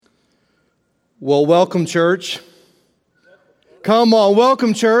Well, welcome, church. Come on,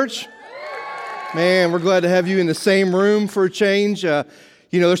 welcome, church. Man, we're glad to have you in the same room for a change.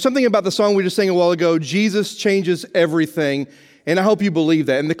 There's something about the song we just sang a while ago, Jesus changes everything, and I hope you believe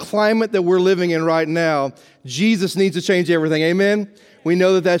that. In the climate that we're living in right now, Jesus needs to change everything, amen? We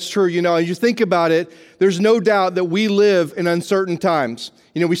know that that's true. And you think about it, there's no doubt that we live in uncertain times.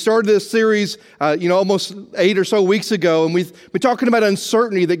 We started this series, almost 8 or so weeks ago, and we've been talking about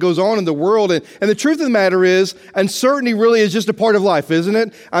uncertainty that goes on in the world. And the truth of the matter is, uncertainty really is just a part of life, isn't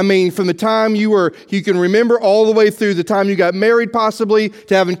it? I mean, from the time you can remember all the way through the time you got married, possibly,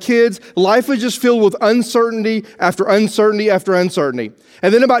 to having kids, life is just filled with uncertainty after uncertainty after uncertainty.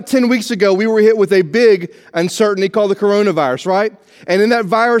 And then about 10 weeks ago, we were hit with a big uncertainty called the coronavirus, right? And in that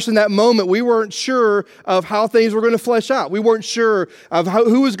virus, in that moment, we weren't sure of how things were going to flesh out. We weren't sure of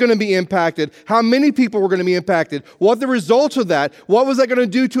who was going to be impacted, how many people were going to be impacted, what the results of that, what was that going to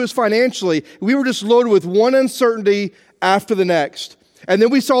do to us financially. We were just loaded with one uncertainty after the next. And then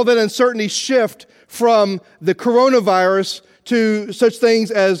we saw that uncertainty shift from the coronavirus to such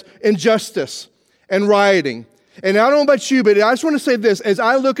things as injustice and rioting. And I don't know about you, but I just want to say this. As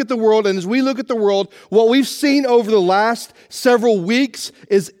I look at the world and as we look at the world, what we've seen over the last several weeks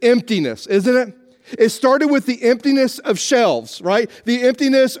is emptiness, isn't it? It started with the emptiness of shelves, right? The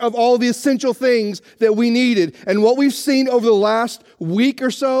emptiness of all the essential things that we needed. And what we've seen over the last week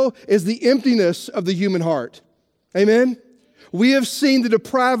or so is the emptiness of the human heart. Amen? We have seen the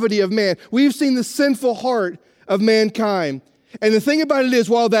depravity of man. We've seen the sinful heart of mankind. And the thing about it is,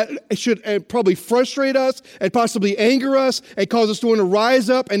 while that should probably frustrate us and possibly anger us and cause us to want to rise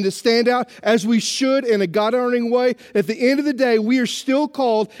up and to stand out as we should in a God-honoring way, at the end of the day, we are still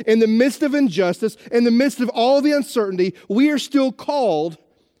called in the midst of injustice, in the midst of all the uncertainty, we are still called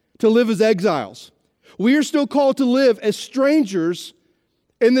to live as exiles. We are still called to live as strangers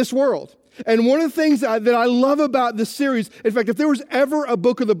in this world. And one of the things that I love about this series, in fact, if there was ever a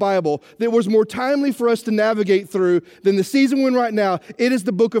book of the Bible that was more timely for us to navigate through than the season we're in right now, it is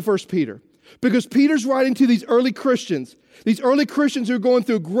the book of 1 Peter. Because Peter's writing to these early Christians who are going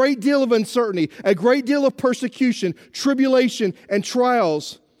through a great deal of uncertainty, a great deal of persecution, tribulation, and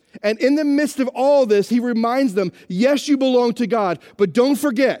trials. And in the midst of all this, he reminds them, yes, you belong to God, but don't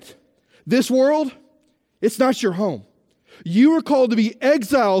forget, this world, it's not your home. You are called to be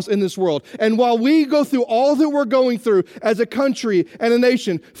exiles in this world. And while we go through all that we're going through as a country and a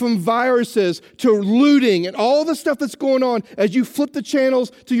nation, from viruses to looting and all the stuff that's going on as you flip the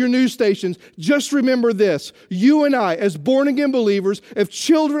channels to your news stations, just remember this. You and I, as born-again believers, as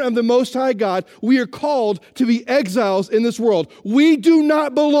children of the Most High God, we are called to be exiles in this world. We do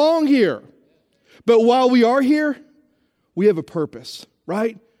not belong here. But while we are here, we have a purpose,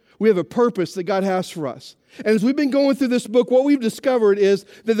 right? We have a purpose that God has for us. And as we've been going through this book, what we've discovered is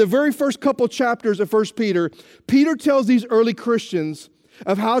that the very first couple chapters of 1 Peter, Peter tells these early Christians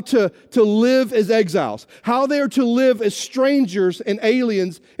of how to live as exiles, how they are to live as strangers and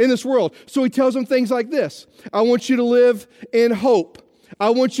aliens in this world. So he tells them things like this. I want you to live in hope. I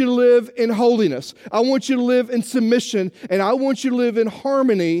want you to live in holiness. I want you to live in submission. And I want you to live in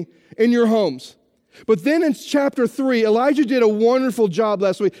harmony in your homes. But then in chapter 3, Elijah did a wonderful job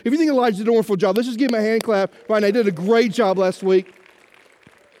last week. If you think Elijah did a wonderful job, let's just give him a hand clap. Right now, he did a great job last week.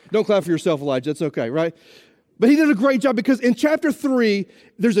 Don't clap for yourself, Elijah. That's okay, right? But he did a great job because in chapter 3,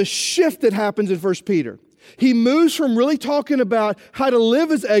 there's a shift that happens in 1 Peter. He moves from really talking about how to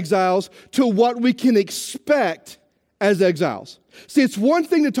live as exiles to what we can expect as exiles. See, it's one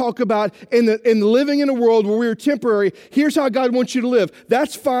thing to talk about in living in a world where we're temporary. Here's how God wants you to live.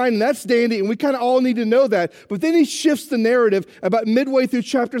 That's fine and that's dandy, and we kind of all need to know that. But then he shifts the narrative about midway through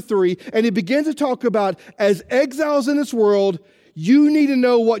chapter 3, and he begins to talk about, as exiles in this world, you need to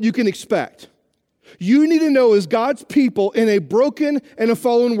know what you can expect. You need to know, as God's people in a broken and a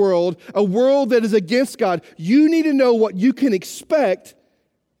fallen world, a world that is against God, you need to know what you can expect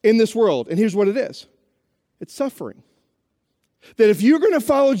in this world. And here's what it is. It's suffering. That if you're going to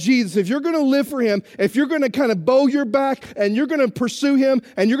follow Jesus, if you're going to live for him, if you're going to kind of bow your back and you're going to pursue him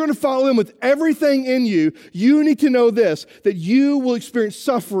and you're going to follow him with everything in you, you need to know this, that you will experience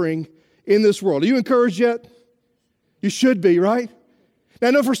suffering in this world. Are you encouraged yet? You should be, right? Now,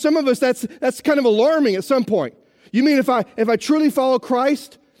 I know for some of us, that's kind of alarming at some point. You mean if I truly follow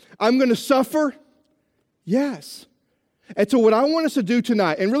Christ, I'm going to suffer? Yes. And so what I want us to do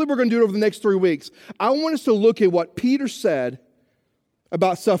tonight, and really we're going to do it over the next 3 weeks, I want us to look at what Peter said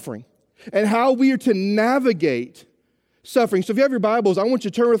about suffering and how we are to navigate suffering. So if you have your Bibles, I want you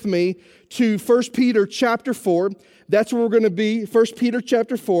to turn with me to 1 Peter chapter 4. That's where we're going to be, 1 Peter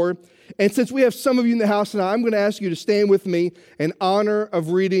chapter 4. And since we have some of you in the house tonight, I'm going to ask you to stand with me in honor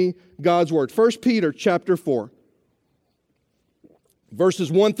of reading God's word. 1 Peter chapter 4,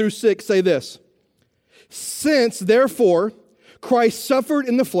 verses 1 through 6 say this. Since, therefore, Christ suffered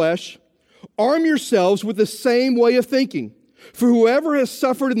in the flesh, arm yourselves with the same way of thinking. For whoever has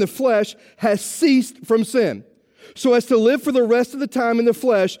suffered in the flesh has ceased from sin, so as to live for the rest of the time in the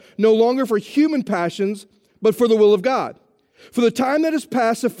flesh, no longer for human passions, but for the will of God. For the time that is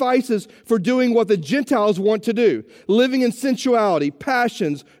past suffices for doing what the Gentiles want to do, living in sensuality,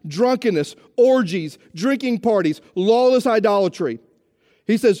 passions, drunkenness, orgies, drinking parties, lawless idolatry.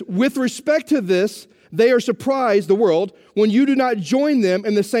 He says, with respect to this, they are surprised, the world, when you do not join them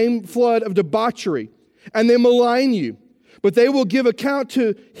in the same flood of debauchery, and they malign you. But they will give account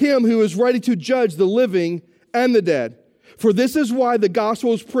to him who is ready to judge the living and the dead. For this is why the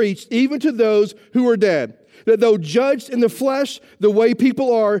gospel is preached even to those who are dead, that though judged in the flesh the way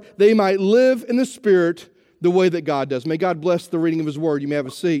people are, they might live in the spirit the way that God does. May God bless the reading of his word. You may have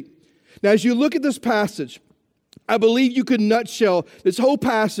a seat. Now, as you look at this passage, I believe you could nutshell this whole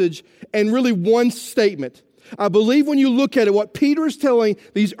passage in really one statement. I believe when you look at it, what Peter is telling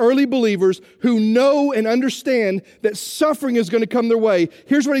these early believers who know and understand that suffering is going to come their way,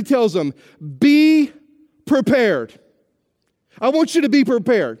 here's what he tells them. Be prepared. I want you to be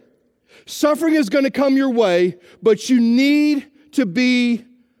prepared. Suffering is going to come your way, but you need to be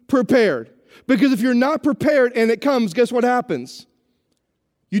prepared. Because if you're not prepared and it comes, guess what happens?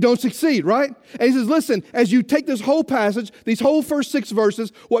 You don't succeed, right? And he says, listen, as you take this whole passage, these whole first 6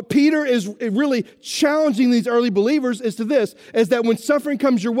 verses, what Peter is really challenging these early believers is to this, is that when suffering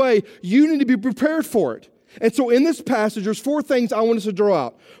comes your way, you need to be prepared for it. And so in this passage, there's 4 things I want us to draw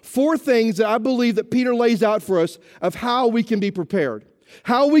out. 4 things that I believe that Peter lays out for us of how we can be prepared.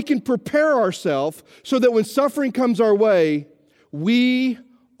 How we can prepare ourselves so that when suffering comes our way, we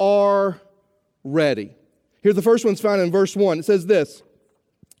are ready. Here, the first one's found in verse 1. It says this.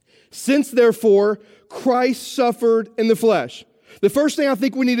 Since, therefore, Christ suffered in the flesh. The first thing I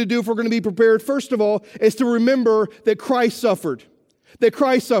think we need to do if we're going to be prepared, first of all, is to remember that Christ suffered. That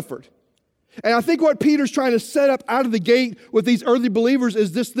Christ suffered. And I think what Peter's trying to set up out of the gate with these early believers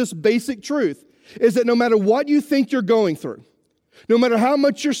is this basic truth, is that no matter what you think you're going through, no matter how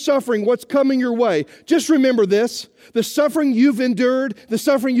much you're suffering, what's coming your way, just remember this. The suffering you've endured, the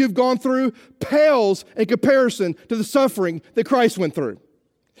suffering you've gone through, pales in comparison to the suffering that Christ went through.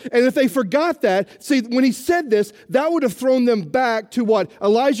 And if they forgot that, see, when he said this, that would have thrown them back to what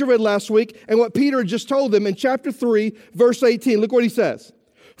Elijah read last week and what Peter had just told them in chapter 3, verse 18. Look what he says.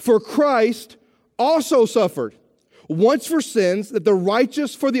 For Christ also suffered once for sins, that the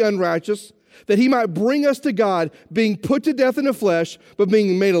righteous for the unrighteous, that he might bring us to God, being put to death in the flesh, but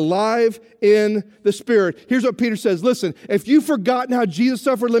being made alive in the spirit. Here's what Peter says. Listen, if you've forgotten how Jesus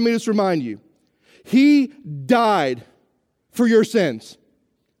suffered, let me just remind you. He died for your sins.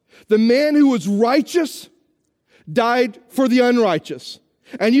 The man who was righteous died for the unrighteous.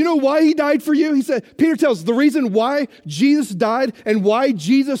 And you know why he died for you? He said, Peter tells us the reason why Jesus died and why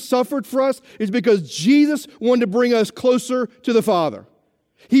Jesus suffered for us is because Jesus wanted to bring us closer to the Father.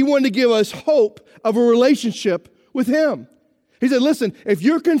 He wanted to give us hope of a relationship with him. He said, listen, if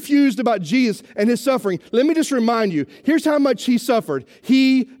you're confused about Jesus and his suffering, let me just remind you, here's how much he suffered.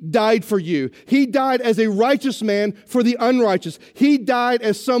 He died for you. He died as a righteous man for the unrighteous. He died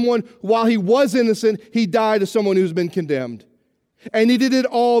as someone, while he was innocent, he died as someone who's been condemned. And he did it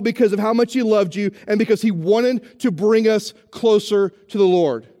all because of how much he loved you and because he wanted to bring us closer to the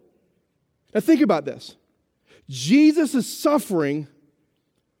Lord. Now think about this. Jesus' suffering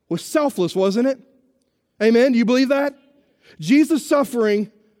was selfless, wasn't it? Amen? Do you believe that? Jesus'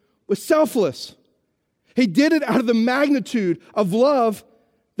 suffering was selfless. He did it out of the magnitude of love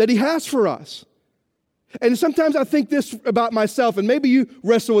that he has for us. And sometimes I think this about myself, and maybe you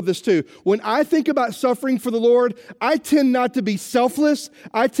wrestle with this too. When I think about suffering for the Lord, I tend not to be selfless.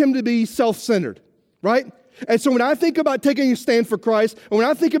 I tend to be self-centered, right? And so when I think about taking a stand for Christ, and when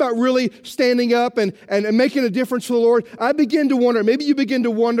I think about really standing up and making a difference for the Lord, I begin to wonder, maybe you begin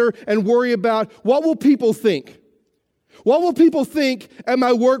to wonder and worry about, what will people think? What will people think at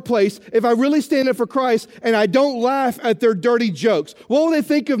my workplace if I really stand up for Christ and I don't laugh at their dirty jokes? What will they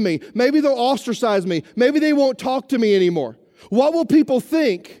think of me? Maybe they'll ostracize me. Maybe they won't talk to me anymore. What will people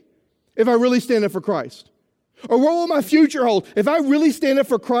think if I really stand up for Christ? Or what will my future hold? If I really stand up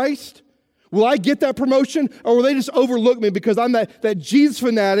for Christ, will I get that promotion, or will they just overlook me because I'm that Jesus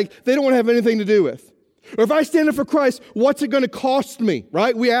fanatic they don't want to have anything to do with? Or if I stand up for Christ, what's it going to cost me,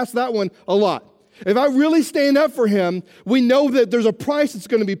 right? We ask that one a lot. If I really stand up for him, we know that there's a price that's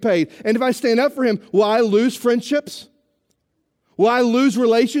going to be paid. And if I stand up for him, will I lose friendships? Will I lose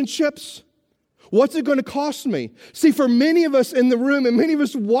relationships? What's it going to cost me? See, for many of us in the room and many of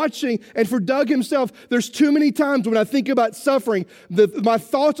us watching, and for Doug himself, there's too many times when I think about suffering, my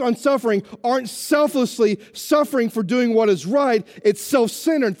thoughts on suffering aren't selflessly suffering for doing what is right. It's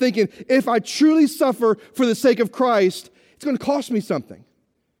self-centered, thinking if I truly suffer for the sake of Christ, it's going to cost me something.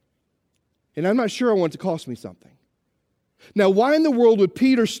 And I'm not sure I want it to cost me something. Now, why in the world would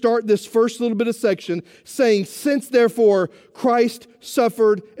Peter start this first little bit of section saying, since therefore Christ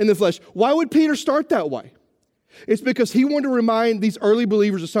suffered in the flesh? Why would Peter start that way? It's because he wanted to remind these early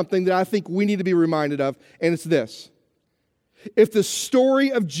believers of something that I think we need to be reminded of, and it's this. If the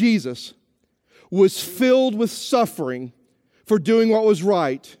story of Jesus was filled with suffering for doing what was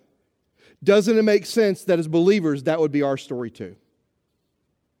right, doesn't it make sense that as believers, that would be our story too?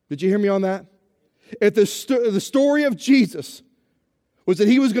 Did you hear me on that? If the story of Jesus was that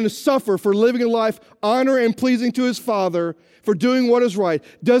he was going to suffer for living a life honor and pleasing to his Father, for doing what is right,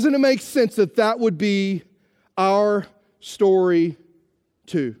 doesn't it make sense that that would be our story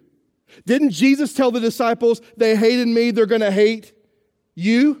too? Didn't Jesus tell the disciples, they hated me, they're going to hate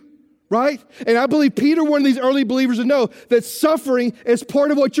you? Right? And I believe Peter, one of these early believers, to know that suffering is part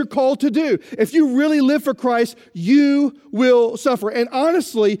of what you're called to do. If you really live for Christ, you will suffer. And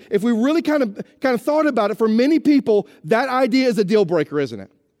honestly, if we really kind of thought about it, for many people, that idea is a deal breaker, isn't it?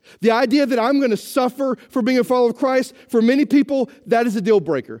 The idea that I'm going to suffer for being a follower of Christ, for many people, that is a deal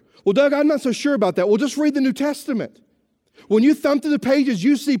breaker. Well, Doug, I'm not so sure about that. Well, just read the New Testament. When you thumb through the pages,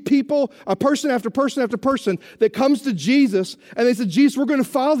 you see people, a person after person after person that comes to Jesus and they said, Jesus, we're going to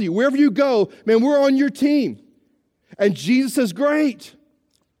follow you. Wherever you go, man, we're on your team. And Jesus says, great,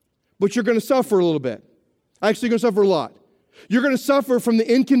 but you're going to suffer a little bit. Actually, you're going to suffer a lot. You're going to suffer from the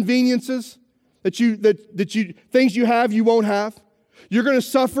inconveniences things you have, you won't have. You're going to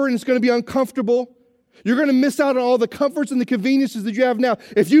suffer and it's going to be uncomfortable. You're going to miss out on all the comforts and the conveniences that you have now.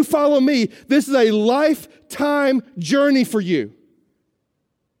 If you follow me, this is a lifetime journey for you.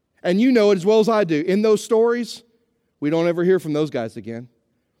 And you know it as well as I do. In those stories, we don't ever hear from those guys again.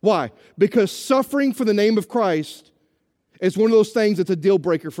 Why? Because suffering for the name of Christ is one of those things that's a deal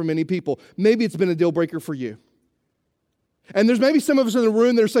breaker for many people. Maybe it's been a deal breaker for you. And there's maybe some of us in the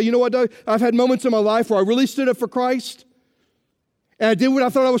room that are saying, you know what, Doug? I've had moments in my life where I really stood up for Christ and I did what I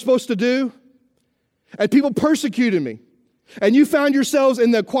thought I was supposed to do. And people persecuted me. And you found yourselves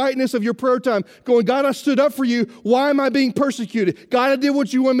in the quietness of your prayer time going, God, I stood up for you. Why am I being persecuted? God, I did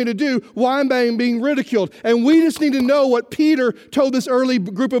what you want me to do. Why am I being ridiculed? And we just need to know what Peter told this early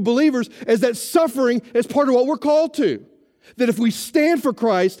group of believers is that suffering is part of what we're called to. That if we stand for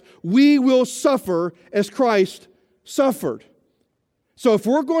Christ, we will suffer as Christ suffered. So if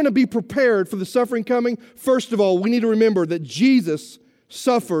we're going to be prepared for the suffering coming, first of all, we need to remember that Jesus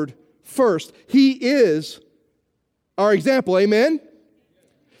suffered first. He is our example. Amen?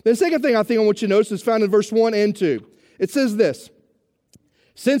 The second thing I think I want you to notice is found in verse 1 and 2. It says this,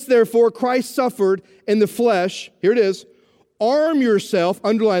 since therefore Christ suffered in the flesh, here it is, arm yourself,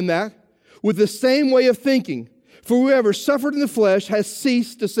 underline that, with the same way of thinking. For whoever suffered in the flesh has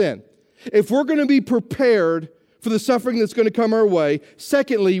ceased to sin. If we're going to be prepared for the suffering that's going to come our way,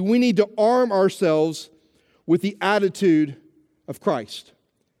 secondly, we need to arm ourselves with the attitude of Christ.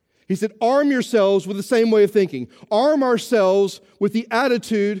 He said, arm yourselves with the same way of thinking. Arm ourselves with the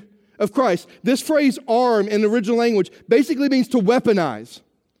attitude of Christ. This phrase arm in the original language basically means to weaponize.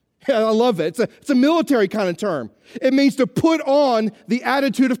 I love it. It's a military kind of term. It means to put on the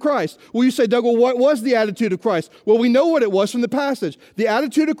attitude of Christ. Well, you say, Doug, well, what was the attitude of Christ? Well, we know what it was from the passage. The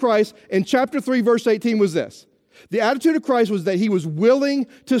attitude of Christ in chapter 3, verse 18 was this. The attitude of Christ was that he was willing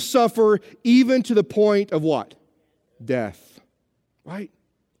to suffer even to the point of what? Death. Right?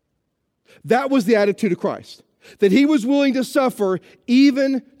 That was the attitude of Christ. That he was willing to suffer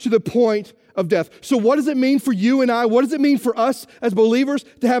even to the point of death. So what does it mean for you and I? What does it mean for us as believers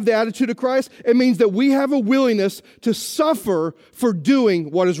to have the attitude of Christ? It means that we have a willingness to suffer for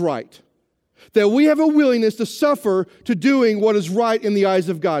doing what is right. That we have a willingness to suffer to doing what is right in the eyes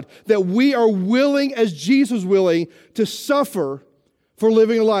of God. That we are willing, as Jesus was willing, to suffer for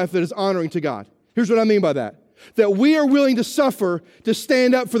living a life that is honoring to God. Here's what I mean by that. That we are willing to suffer to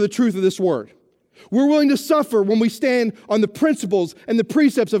stand up for the truth of this word. We're willing to suffer when we stand on the principles and the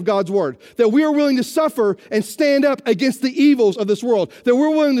precepts of God's word. That we are willing to suffer and stand up against the evils of this world. That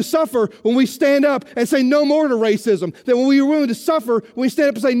we're willing to suffer when we stand up and say no more to racism. That when we are willing to suffer when we stand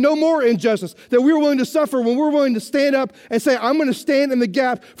up and say no more injustice. That we're willing to suffer when we're willing to stand up and say I'm going to stand in the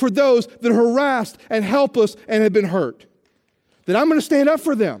gap for those that are harassed and helpless and have been hurt. That I'm going to stand up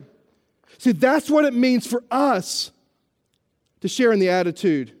for them. See, that's what it means for us to share in the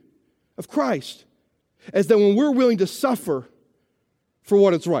attitude of Christ. Is that when we're willing to suffer for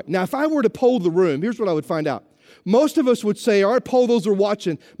what is right. Now, if I were to poll the room, here's what I would find out. Most of us would say, all right, poll those who are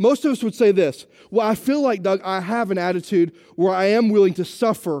watching, most of us would say this: well, I feel like, Doug, I have an attitude where I am willing to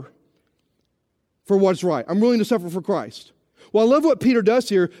suffer for what's right. I'm willing to suffer for Christ. Well, I love what Peter does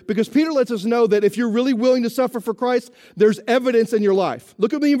here, because Peter lets us know that if you're really willing to suffer for Christ, there's evidence in your life.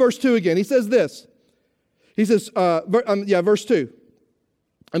 Look at me in verse 2 again. He says this. He says, verse 2.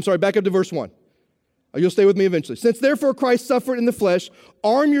 I'm sorry, back up to verse 1. You'll stay with me eventually. Since therefore Christ suffered in the flesh,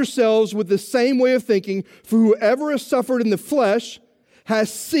 arm yourselves with the same way of thinking, for whoever has suffered in the flesh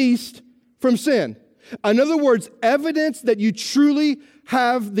has ceased from sin. In other words, evidence that you truly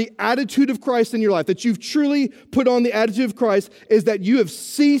have the attitude of Christ in your life, that you've truly put on the attitude of Christ, is that you have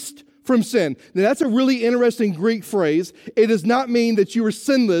ceased from sin. Now, that's a really interesting Greek phrase. It does not mean that you are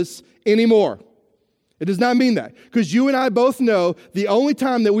sinless anymore. It does not mean that. Because you and I both know the only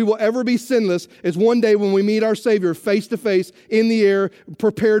time that we will ever be sinless is one day when we meet our Savior face to face in the air,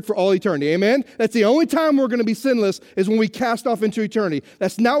 prepared for all eternity. Amen? That's the only time we're going to be sinless, is when we cast off into eternity.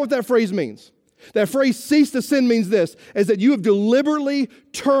 That's not what that phrase means. That phrase, cease to sin, means this, is that you have deliberately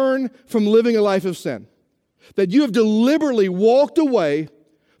turned from living a life of sin. That you have deliberately walked away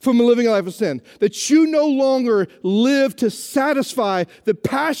from living a life of sin. That you no longer live to satisfy the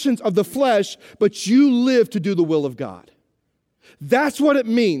passions of the flesh, but you live to do the will of God. That's what it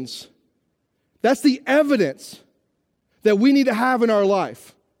means. That's the evidence that we need to have in our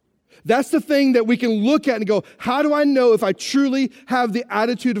life. That's the thing that we can look at and go, how do I know if I truly have the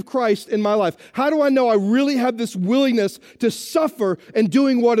attitude of Christ in my life? How do I know I really have this willingness to suffer and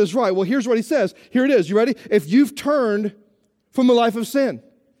doing what is right? Well, here's what he says. Here it is. You ready? If you've turned from a life of sin,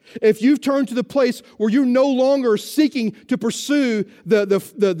 if you've turned to the place where you're no longer seeking to pursue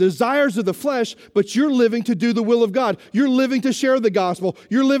the desires of the flesh, but you're living to do the will of God. You're living to share the gospel.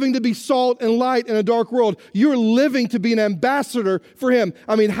 You're living to be salt and light in a dark world. You're living to be an ambassador for Him.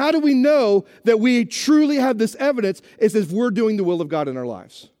 I mean, how do we know that we truly have this evidence? Is if we're doing the will of God in our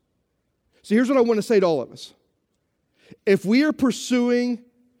lives. So here's what I want to say to all of us. If we are pursuing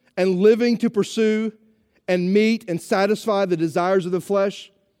and living to pursue and meet and satisfy the desires of the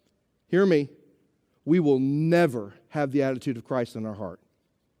flesh, hear me, we will never have the attitude of Christ in our heart.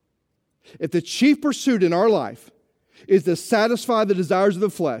 If the chief pursuit in our life is to satisfy the desires of the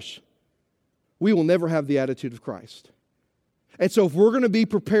flesh, we will never have the attitude of Christ. And so if we're going to be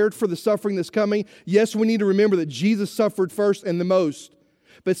prepared for the suffering that's coming, yes, we need to remember that Jesus suffered first and the most.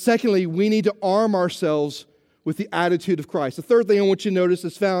 But secondly, we need to arm ourselves with the attitude of Christ. The third thing I want you to notice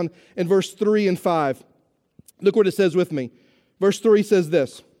is found in verse 3 and 5. Look what it says with me. Verse 3 says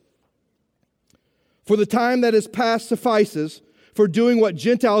this: for the time that is past suffices for doing what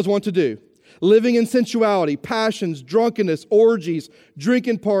Gentiles want to do, living in sensuality, passions, drunkenness, orgies,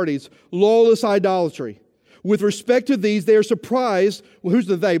 drinking parties, lawless idolatry. With respect to these, they are surprised. Well, who's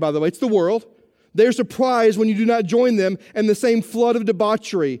the they, by the way? It's the world. They are surprised when you do not join them in the same flood of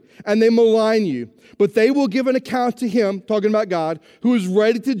debauchery, and they malign you. But they will give an account to Him, talking about God, who is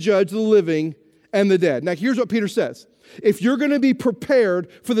ready to judge the living and the dead. Now, here's what Peter says. If you're going to be prepared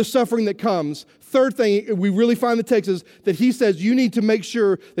for the suffering that comes, third thing we really find in the text is that he says you need to make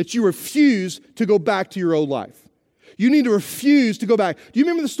sure that you refuse to go back to your old life. You need to refuse to go back. Do you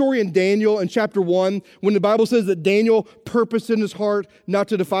remember the story in Daniel in chapter 1 when the Bible says that Daniel purposed in his heart not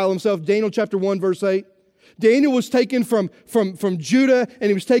to defile himself? Daniel chapter 1 verse 8. Daniel was taken from Judah, and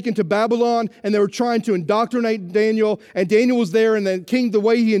he was taken to Babylon, and they were trying to indoctrinate Daniel, and Daniel was there, and the king, the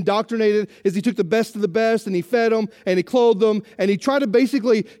way he indoctrinated is he took the best of the best, and he fed them, and he clothed them, and he tried to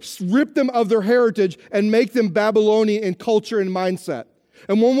basically strip them of their heritage and make them Babylonian in culture and mindset.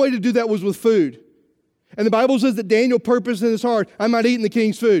 And one way to do that was with food. And the Bible says that Daniel purposed in his heart, I'm not eating the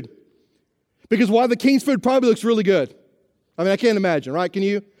king's food. Because why? The king's food probably looks really good. I mean, I can't imagine, right? Can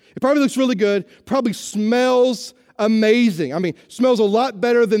you? It probably looks really good, probably smells amazing. I mean, smells a lot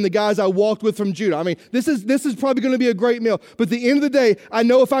better than the guys I walked with from Judah. I mean, this is probably going to be a great meal. But at the end of the day, I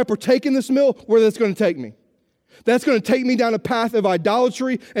know if I partake in this meal, where that's going to take me. That's going to take me down a path of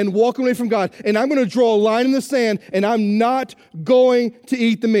idolatry and walking away from God. And I'm going to draw a line in the sand, and I'm not going to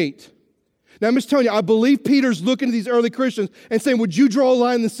eat the meat. Now, I'm just telling you, I believe Peter's looking at these early Christians and saying, would you draw a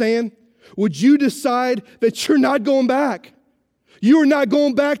line in the sand? Would you decide that you're not going back? You are not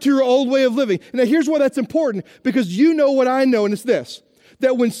going back to your old way of living. Now, here's why that's important, because you know what I know, and it's this,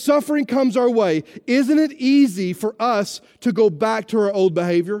 that when suffering comes our way, isn't it easy for us to go back to our old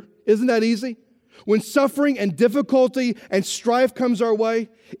behavior? Isn't that easy? When suffering and difficulty and strife comes our way,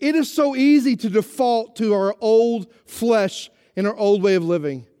 it is so easy to default to our old flesh and our old way of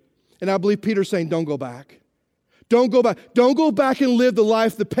living. And I believe Peter's saying, don't go back. Don't go back. Don't go back and live the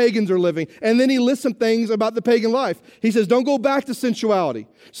life the pagans are living. And then he lists some things about the pagan life. He says, don't go back to sensuality.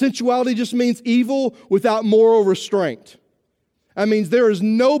 Sensuality just means evil without moral restraint. That means there is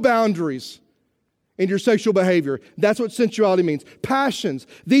no boundaries in your sexual behavior. That's what sensuality means. Passions.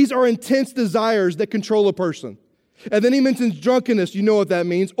 These are intense desires that control a person. And then he mentions drunkenness. You know what that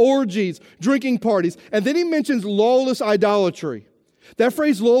means. Orgies, drinking parties. And then he mentions lawless idolatry. That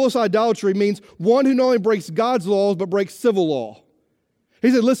phrase, lawless idolatry, means one who not only breaks God's laws, but breaks civil law.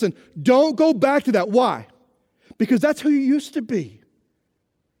 He said, listen, don't go back to that. Why? Because that's who you used to be.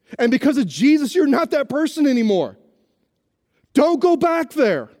 And because of Jesus, you're not that person anymore. Don't go back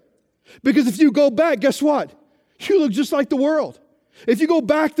there. Because if you go back, guess what? You look just like the world. If you go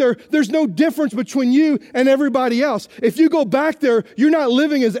back there, there's no difference between you and everybody else. If you go back there, you're not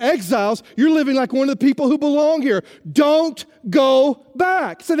living as exiles. You're living like one of the people who belong here. Don't go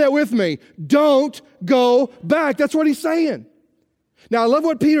back. Say that with me. Don't go back. That's what he's saying. Now, I love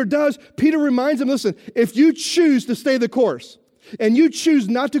what Peter does. Peter reminds him, listen, if you choose to stay the course and you choose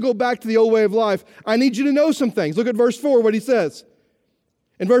not to go back to the old way of life, I need you to know some things. Look at verse 4, what he says.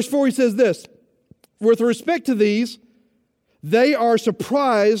 In verse 4, he says this, with respect to these, they are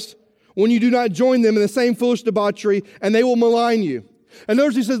surprised when you do not join them in the same foolish debauchery, and they will malign you. And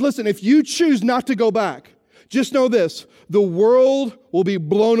notice he says, listen, if you choose not to go back, just know this, the world will be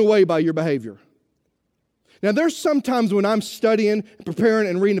blown away by your behavior. Now, there's sometimes when I'm studying, preparing,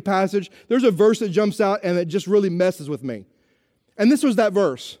 and reading a passage, there's a verse that jumps out and it just really messes with me. And this was that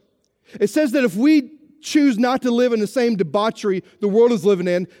verse. It says that if we choose not to live in the same debauchery the world is living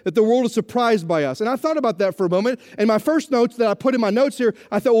in, that the world is surprised by us. And I thought about that for a moment. And my first notes that I put in my notes here,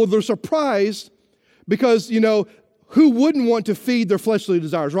 I thought, well, they're surprised because, who wouldn't want to feed their fleshly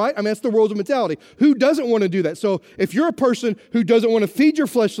desires, right? I mean, that's the world's mentality. Who doesn't want to do that? So if you're a person who doesn't want to feed your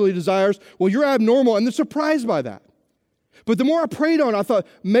fleshly desires, well, you're abnormal, and they're surprised by that. But the more I prayed on it, I thought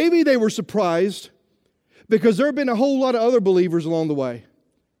maybe they were surprised because there have been a whole lot of other believers along the way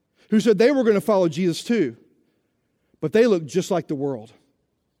who said they were going to follow Jesus too, but they looked just like the world,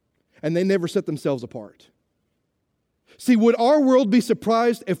 and they never set themselves apart. See, would our world be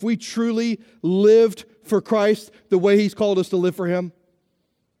surprised if we truly lived for Christ the way He's called us to live for Him?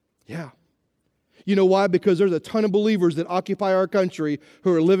 Yeah. You know why? Because there's a ton of believers that occupy our country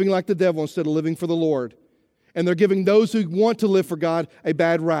who are living like the devil instead of living for the Lord. And they're giving those who want to live for God a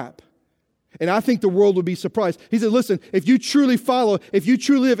bad rap. And I think the world would be surprised. He said, listen, if you truly follow, if you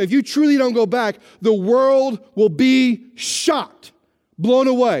truly live, if you truly don't go back, the world will be shocked, blown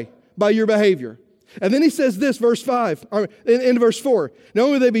away by your behavior. And then he says this, verse 5, or in verse 4. Not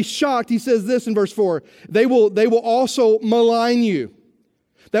only will they be shocked, he says this in verse 4, they will also malign you.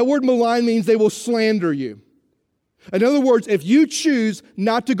 That word malign means they will slander you. In other words, if you choose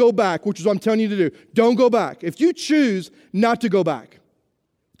not to go back, which is what I'm telling you to do, don't go back. If you choose not to go back,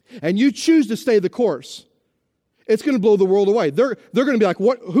 and you choose to stay the course, it's going to blow the world away. They're going to be like,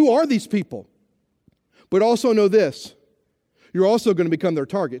 who are these people? But also know this, you're also going to become their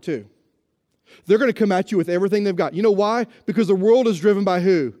target too. They're going to come at you with everything they've got. You know why? Because the world is driven by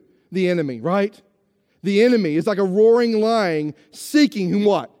who? The enemy, right? The enemy is like a roaring lion seeking whom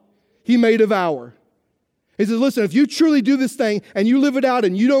what? He may devour. He says, listen, if you truly do this thing and you live it out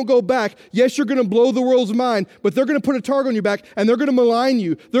and you don't go back, yes, you're going to blow the world's mind, but they're going to put a target on your back and they're going to malign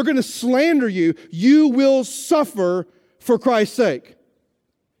you. They're going to slander you. You will suffer for Christ's sake.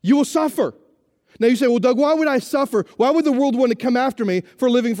 You will suffer. Now you say, well, Doug, why would I suffer? Why would the world want to come after me for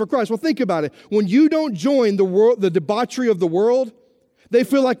living for Christ? Well, think about it. When you don't join the debauchery of the world, they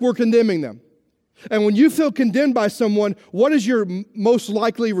feel like we're condemning them. And when you feel condemned by someone, what is your most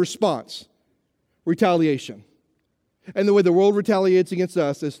likely response? Retaliation. And the way the world retaliates against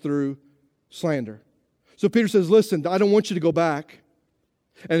us is through slander. So Peter says, listen, I don't want you to go back.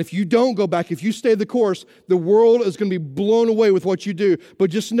 And if you don't go back, if you stay the course, the world is going to be blown away with what you do. But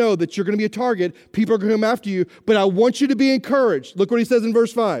just know that you're going to be a target. People are going to come after you. But I want you to be encouraged. Look what he says in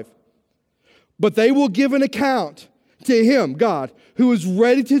verse 5. But they will give an account to Him, God, who is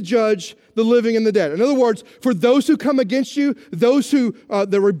ready to judge the living and the dead. In other words, for those who come against you, those who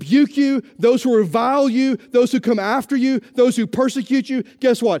that rebuke you, those who revile you, those who come after you, those who persecute you,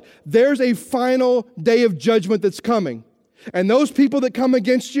 guess what? There's a final day of judgment that's coming. And those people that come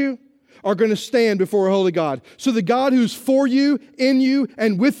against you are going to stand before a holy God. So the God who's for you, in you,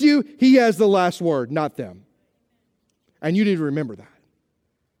 and with you, He has the last word, not them. And you need to remember that.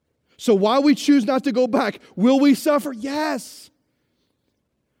 So while we choose not to go back, will we suffer? Yes.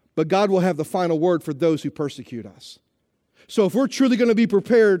 But God will have the final word for those who persecute us. So if we're truly going to be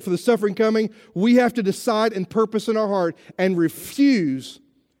prepared for the suffering coming, we have to decide and purpose in our heart and refuse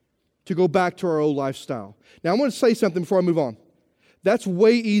to go back to our old lifestyle. Now, I want to say something before I move on. That's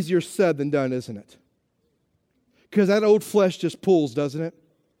way easier said than done, isn't it? Because that old flesh just pulls, doesn't it?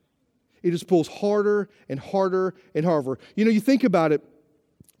 It just pulls harder and harder and harder. You know, you think about it,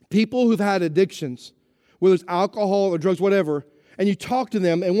 people who've had addictions, whether it's alcohol or drugs, whatever, and you talk to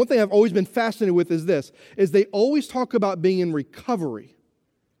them, and one thing I've always been fascinated with is this, is they always talk about being in recovery.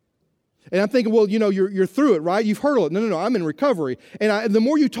 And I'm thinking, well, you know, you're through it, right? You've heard of it. No, I'm in recovery. And the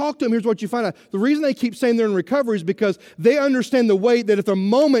more you talk to them, here's what you find out. The reason they keep saying they're in recovery is because they understand the weight that if the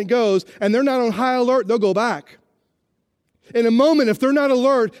moment goes and they're not on high alert, they'll go back. In a moment, if they're not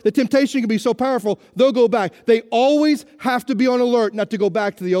alert, the temptation can be so powerful, they'll go back. They always have to be on alert not to go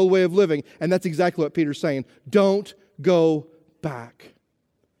back to the old way of living. And that's exactly what Peter's saying. Don't go back.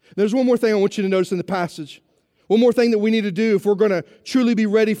 There's one more thing I want you to notice in the passage. One more thing that we need to do if we're going to truly be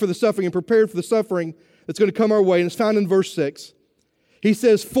ready for the suffering and prepared for the suffering that's going to come our way. And it's found in verse 6. He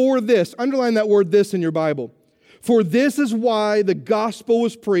says, for this, underline that word this in your Bible. For this is why the gospel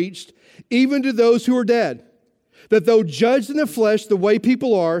was preached, even to those who are dead, that though judged in the flesh the way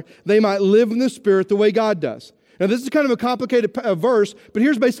people are, they might live in the spirit the way God does. Now, this is kind of a complicated verse, but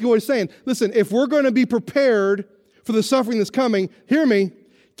here's basically what he's saying. Listen, if we're going to be prepared for the suffering that's coming, hear me,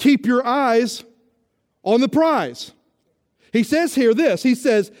 keep your eyes on the prize. He says here this. He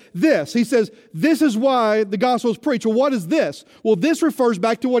says, this is why the gospel is preached. Well, what is this? Well, this refers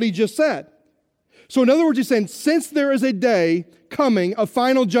back to what he just said. So in other words, he's saying, since there is a day coming of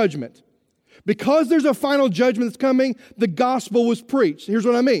final judgment, because there's a final judgment that's coming, the gospel was preached. Here's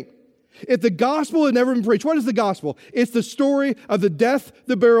what I mean. If the gospel had never been preached, what is the gospel? It's the story of the death,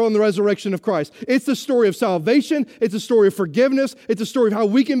 the burial, and the resurrection of Christ. It's the story of salvation. It's a story of forgiveness. It's a story of how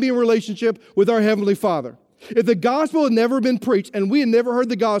we can be in relationship with our Heavenly Father. If the gospel had never been preached and we had never heard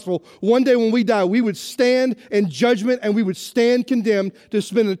the gospel, one day when we die, we would stand in judgment and we would stand condemned to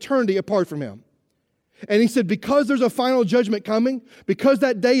spend eternity apart from Him. And he said, because there's a final judgment coming, because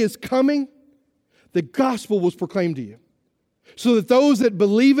that day is coming, the gospel was proclaimed to you. So that those that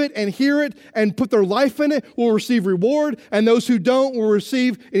believe it and hear it and put their life in it will receive reward, and those who don't will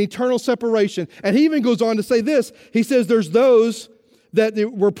receive an eternal separation. And he even goes on to say this. He says there's those that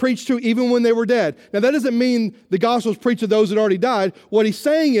were preached to even when they were dead. Now that doesn't mean the gospel is preached to those that already died. What he's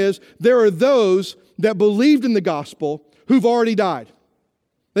saying is there are those that believed in the gospel who've already died.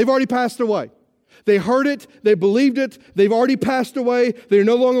 They've already passed away. They heard it, they believed it, they've already passed away, they're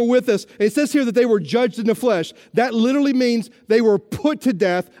no longer with us. And it says here that they were judged in the flesh. That literally means they were put to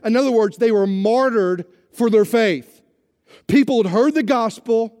death. In other words, they were martyred for their faith. People had heard the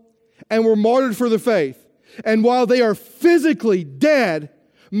gospel and were martyred for their faith. And while they are physically dead,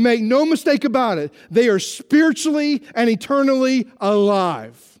 make no mistake about it, they are spiritually and eternally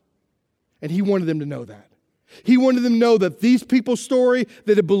alive. And he wanted them to know that. He wanted them to know that these people's story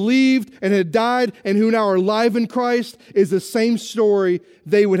that had believed and had died and who now are alive in Christ is the same story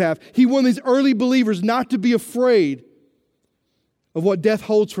they would have. He wanted these early believers not to be afraid of what death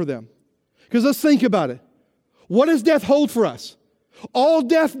holds for them. Because let's think about it. What does death hold for us? All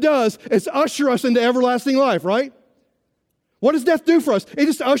death does is usher us into everlasting life, right? What does death do for us? It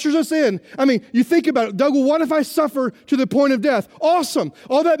just ushers us in. I mean, you think about it. Doug, well, what if I suffer to the point of death? Awesome.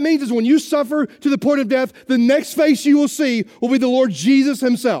 All that means is when you suffer to the point of death, the next face you will see will be the Lord Jesus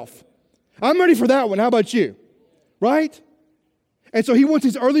Himself. I'm ready for that one. How about you? Right? And so he wants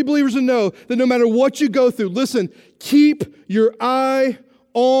these early believers to know that no matter what you go through, listen, keep your eye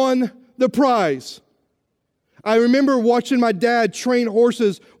on the prize. I remember watching my dad train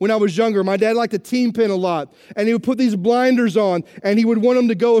horses when I was younger. My dad liked to team pin a lot, and he would put these blinders on, and he would want them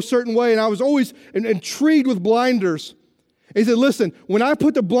to go a certain way, and I was always intrigued with blinders. He said, listen, when I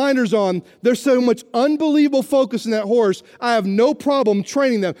put the blinders on, there's so much unbelievable focus in that horse, I have no problem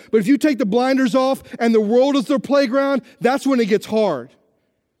training them. But if you take the blinders off and the world is their playground, that's when it gets hard.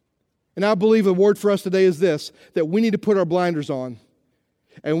 And I believe the word for us today is this, that we need to put our blinders on,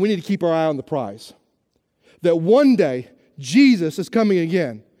 and we need to keep our eye on the prize. That one day Jesus is coming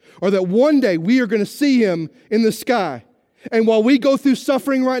again, or that one day we are going to see Him in the sky. And while we go through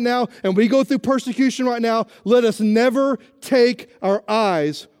suffering right now and we go through persecution right now, let us never take our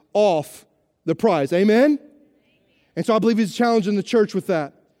eyes off the prize. Amen? And so I believe He's challenging the church with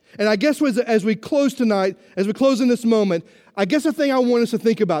that. And I guess as we close tonight, as we close in this moment, I guess the thing I want us to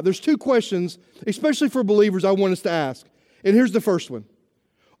think about, there's two questions, especially for believers, I want us to ask. And here's the first one.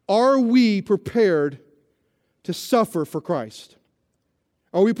 Are we prepared to suffer for Christ?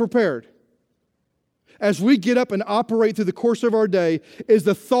 Are we prepared? as we get up and operate through the course of our day is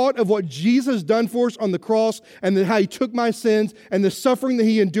the thought of what Jesus has done for us on the cross and then how He took my sins and the suffering that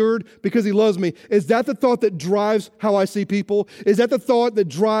He endured because He loves me. Is that the thought that drives how I see people? Is that the thought that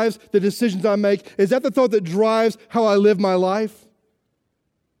drives the decisions I make? Is that the thought that drives how I live my life?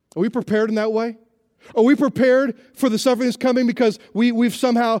 Are we prepared in that way? Are we prepared for the suffering that's coming because we've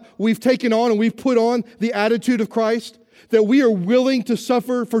taken on and we've put on the attitude of Christ? That we are willing to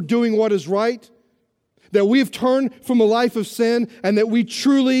suffer for doing what is right? That we have turned from a life of sin and that we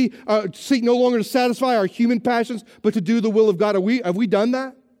truly seek no longer to satisfy our human passions, but to do the will of God. Have we done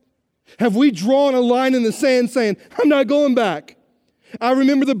that? Have we drawn a line in the sand saying, I'm not going back? I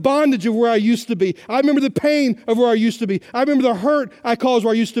remember the bondage of where I used to be. I remember the pain of where I used to be. I remember the hurt I caused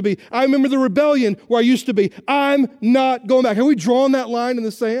where I used to be. I remember the rebellion where I used to be. I'm not going back. Have we drawn that line in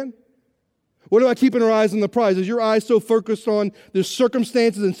the sand? What about keeping our eyes on the prize? Is your eye still focused on the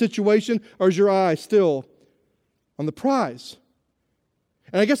circumstances and situation, or is your eye still on the prize?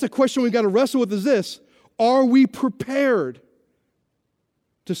 And I guess the question we've got to wrestle with is this: are we prepared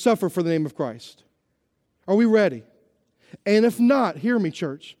to suffer for the name of Christ? Are we ready? And if not, hear me,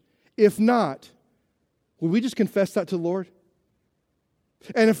 church, if not, will we just confess that to the Lord?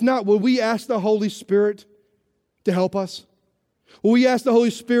 And if not, will we ask the Holy Spirit to help us? Will we ask the Holy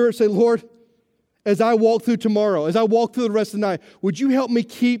Spirit, say, Lord, as I walk through tomorrow, as I walk through the rest of the night, would you help me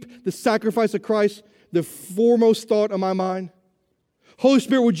keep the sacrifice of Christ the foremost thought of my mind? Holy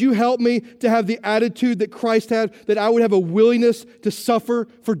Spirit, would you help me to have the attitude that Christ had, that I would have a willingness to suffer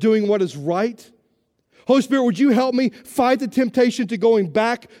for doing what is right? Holy Spirit, would you help me fight the temptation to going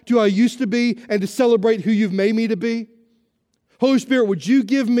back to who I used to be and to celebrate who you've made me to be? Holy Spirit, would you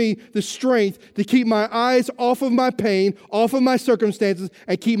give me the strength to keep my eyes off of my pain, off of my circumstances,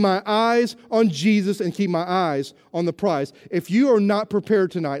 and keep my eyes on Jesus and keep my eyes on the prize? If you are not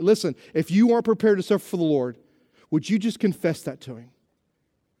prepared tonight, listen, if you aren't prepared to suffer for the Lord, would you just confess that to Him?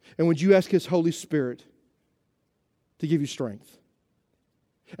 And would you ask His Holy Spirit to give you strength?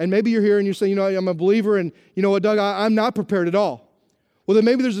 And maybe you're here and you're saying, I'm a believer, and you know what, Doug, I'm not prepared at all. Well, then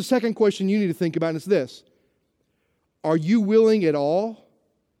maybe there's a second question you need to think about, and it's this. Are you willing at all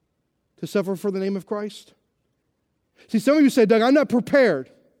to suffer for the name of Christ? See, some of you say, Doug, I'm not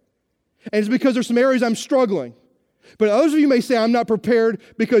prepared. And it's because there's some areas I'm struggling. But others of you may say, I'm not prepared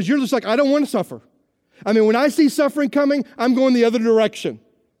because you're just like, I don't want to suffer. I mean, when I see suffering coming, I'm going the other direction.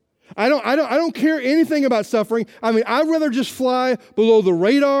 I don't care anything about suffering. I mean, I'd rather just fly below the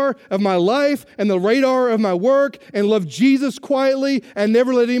radar of my life and the radar of my work and love Jesus quietly and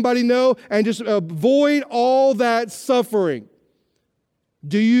never let anybody know and just avoid all that suffering.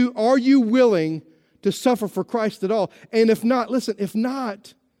 Are you willing to suffer for Christ at all? And if not, listen, if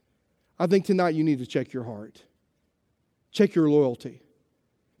not, I think tonight you need to check your heart. Check your loyalty.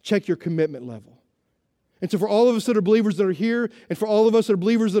 Check your commitment level. And so for all of us that are believers that are here, and for all of us that are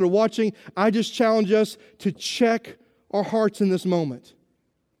believers that are watching, I just challenge us to check our hearts in this moment.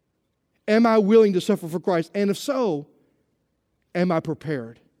 Am I willing to suffer for Christ? And if so, am I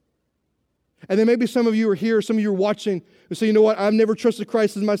prepared? And then maybe some of you are here, some of you are watching, and say, you know what, I've never trusted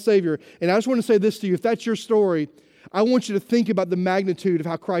Christ as my Savior. And I just want to say this to you. If that's your story, I want you to think about the magnitude of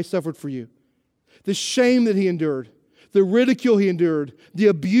how Christ suffered for you. The shame that He endured. The ridicule He endured, the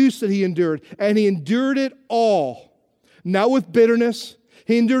abuse that He endured, and He endured it all. Not with bitterness.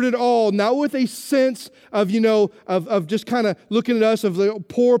 He endured it all, not with a sense of, of just kind of looking at us, of the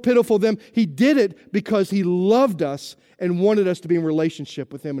poor, pitiful them. He did it because He loved us and wanted us to be in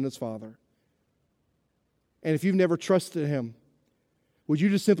relationship with Him and His Father. And if you've never trusted Him, would you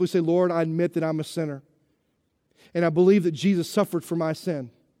just simply say, Lord, I admit that I'm a sinner. And I believe that Jesus suffered for my sin.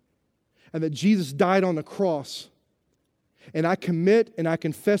 And that Jesus died on the cross. And I commit and I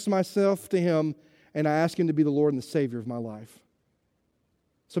confess myself to Him, and I ask Him to be the Lord and the Savior of my life.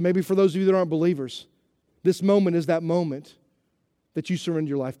 So maybe for those of you that aren't believers, this moment is that moment that you surrender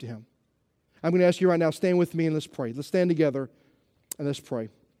your life to Him. I'm going to ask you right now, stand with me and let's pray. Let's stand together and let's pray.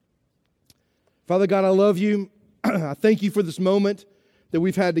 Father God, I love You. I thank You for this moment that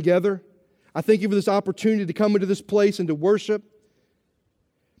we've had together. I thank You for this opportunity to come into this place and to worship.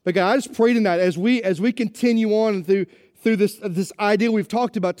 But God, I just pray tonight as we continue on through this idea we've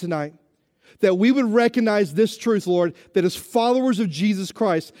talked about tonight, that we would recognize this truth, Lord, that as followers of Jesus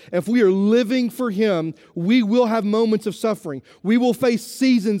Christ, if we are living for Him, we will have moments of suffering. We will face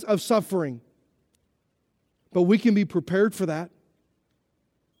seasons of suffering. But we can be prepared for that.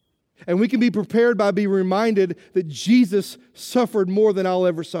 And we can be prepared by being reminded that Jesus suffered more than I'll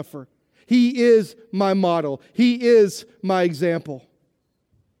ever suffer. He is my model. He is my example.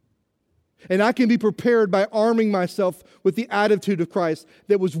 And I can be prepared by arming myself with the attitude of Christ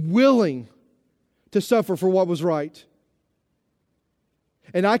that was willing to suffer for what was right.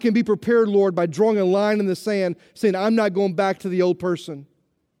 And I can be prepared, Lord, by drawing a line in the sand, saying, I'm not going back to the old person.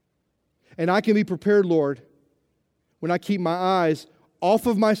 And I can be prepared, Lord, when I keep my eyes off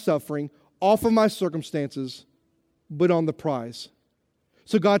of my suffering, off of my circumstances, but on the prize.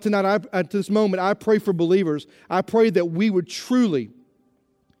 So God, tonight, at this moment, I pray for believers. I pray that we would truly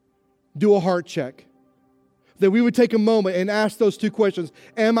do a heart check. That we would take a moment and ask those two questions.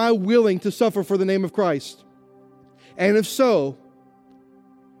 Am I willing to suffer for the name of Christ? And if so,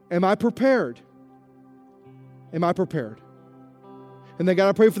 am I prepared? Am I prepared? And then God,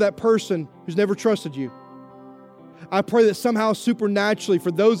 I pray for that person who's never trusted you. I pray that somehow supernaturally,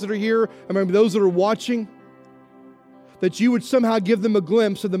 for those that are here, and maybe those that are watching, that you would somehow give them a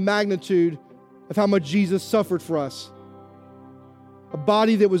glimpse of the magnitude of how much Jesus suffered for us. A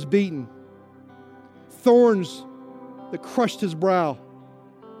body that was beaten, thorns that crushed his brow,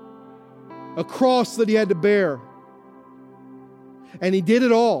 a cross that he had to bear. And he did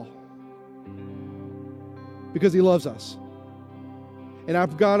it all because he loves us.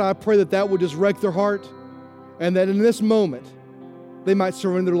 And God, I pray that that would just wreck their heart, and that in this moment, they might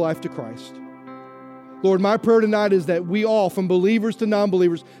surrender their life to Christ. Lord, my prayer tonight is that we all, from believers to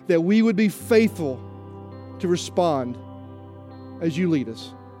non-believers, that we would be faithful to respond as you lead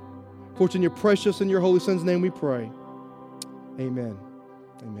us. For it's in your precious and your holy Son's name we pray. Amen.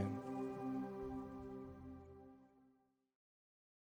 Amen.